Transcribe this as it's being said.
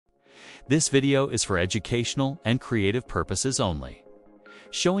This video is for educational and creative purposes only,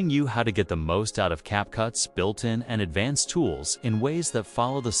 showing you how to get the most out of CapCut's built-in and advanced tools in ways that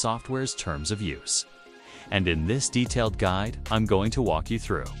follow the software's terms of use. And in this detailed guide, I'm going to walk you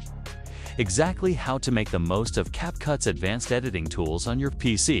through exactly how to make the most of CapCut's advanced editing tools on your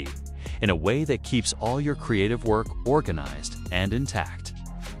PC in a way that keeps all your creative work organized and intact.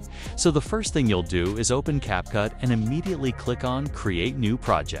 So the first thing you'll do is open CapCut and immediately click on Create New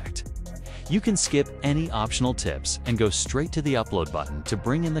Project. You can skip any optional tips and go straight to the Upload button to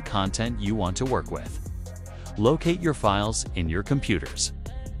bring in the content you want to work with. Locate your files in your computers.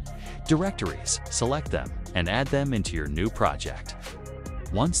 Directories, select them and add them into your new project.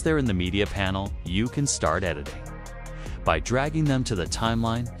 Once they're in the media panel, you can start editing by dragging them to the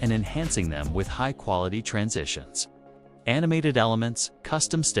timeline and enhancing them with high-quality transitions, animated elements,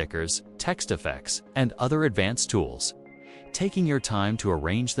 custom stickers, text effects, and other advanced tools, taking your time to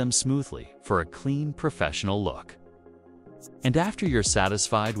arrange them smoothly for a clean, professional look. And after you're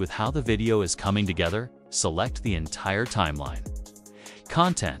satisfied with how the video is coming together, select the entire timeline.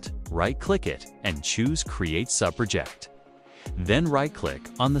 Content, right-click it and choose Create Subproject. Then right-click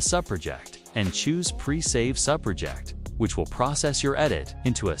on the subproject and choose Pre-Save Subproject, which will process your edit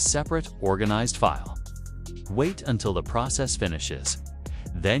into a separate, organized file. Wait until the process finishes.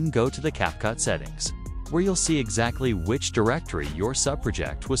 Then go to the CapCut settings, where you'll see exactly which directory your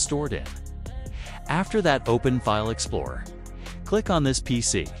subproject was stored in. After that, open File Explorer. Click on this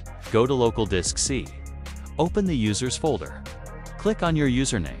PC, go to Local Disk C, open the Users folder, click on your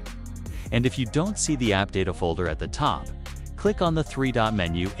username, and if you don't see the App Data folder at the top, click on the three-dot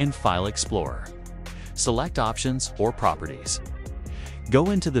menu in File Explorer. Select Options or Properties.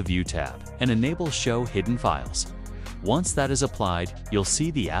 Go into the View tab and enable Show Hidden Files. Once that is applied, you'll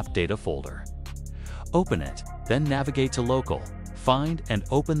see the App Data folder. Open it, then navigate to Local, find and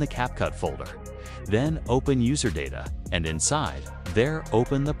open the CapCut folder. Then open User Data, and inside, there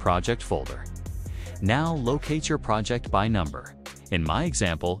open the Project folder. Now locate your project by number. In my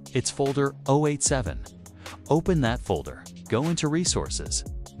example, it's folder 087. Open that folder, go into Resources,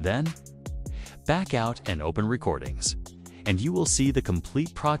 then back out and open Recordings. And you will see the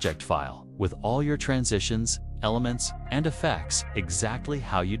complete project file with all your transitions, elements, and effects exactly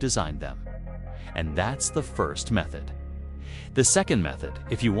how you designed them. And that's the first method. The second method,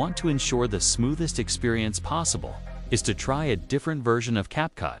 if you want to ensure the smoothest experience possible, is to try a different version of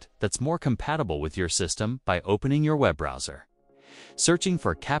CapCut that's more compatible with your system by opening your web browser. Searching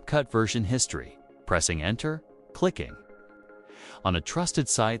for CapCut version history, pressing Enter, clicking on a trusted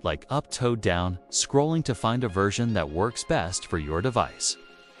site like Up-to-Down, scrolling to find a version that works best for your device,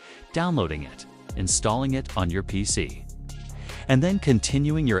 downloading it, installing it on your PC, and then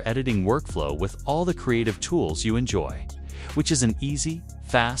continuing your editing workflow with all the creative tools you enjoy, which is an easy,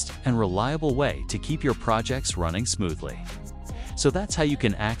 fast, and reliable way to keep your projects running smoothly. So that's how you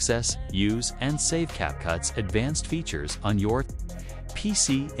can access, use, and save CapCut's advanced features on your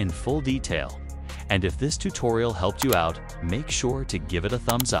PC in full detail. And if this tutorial helped you out, make sure to give it a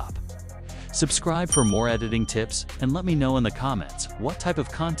thumbs up. Subscribe for more editing tips and let me know in the comments what type of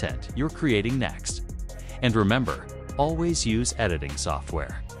content you're creating next. And remember, always use editing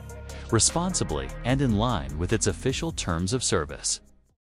software responsibly and in line with its official terms of service.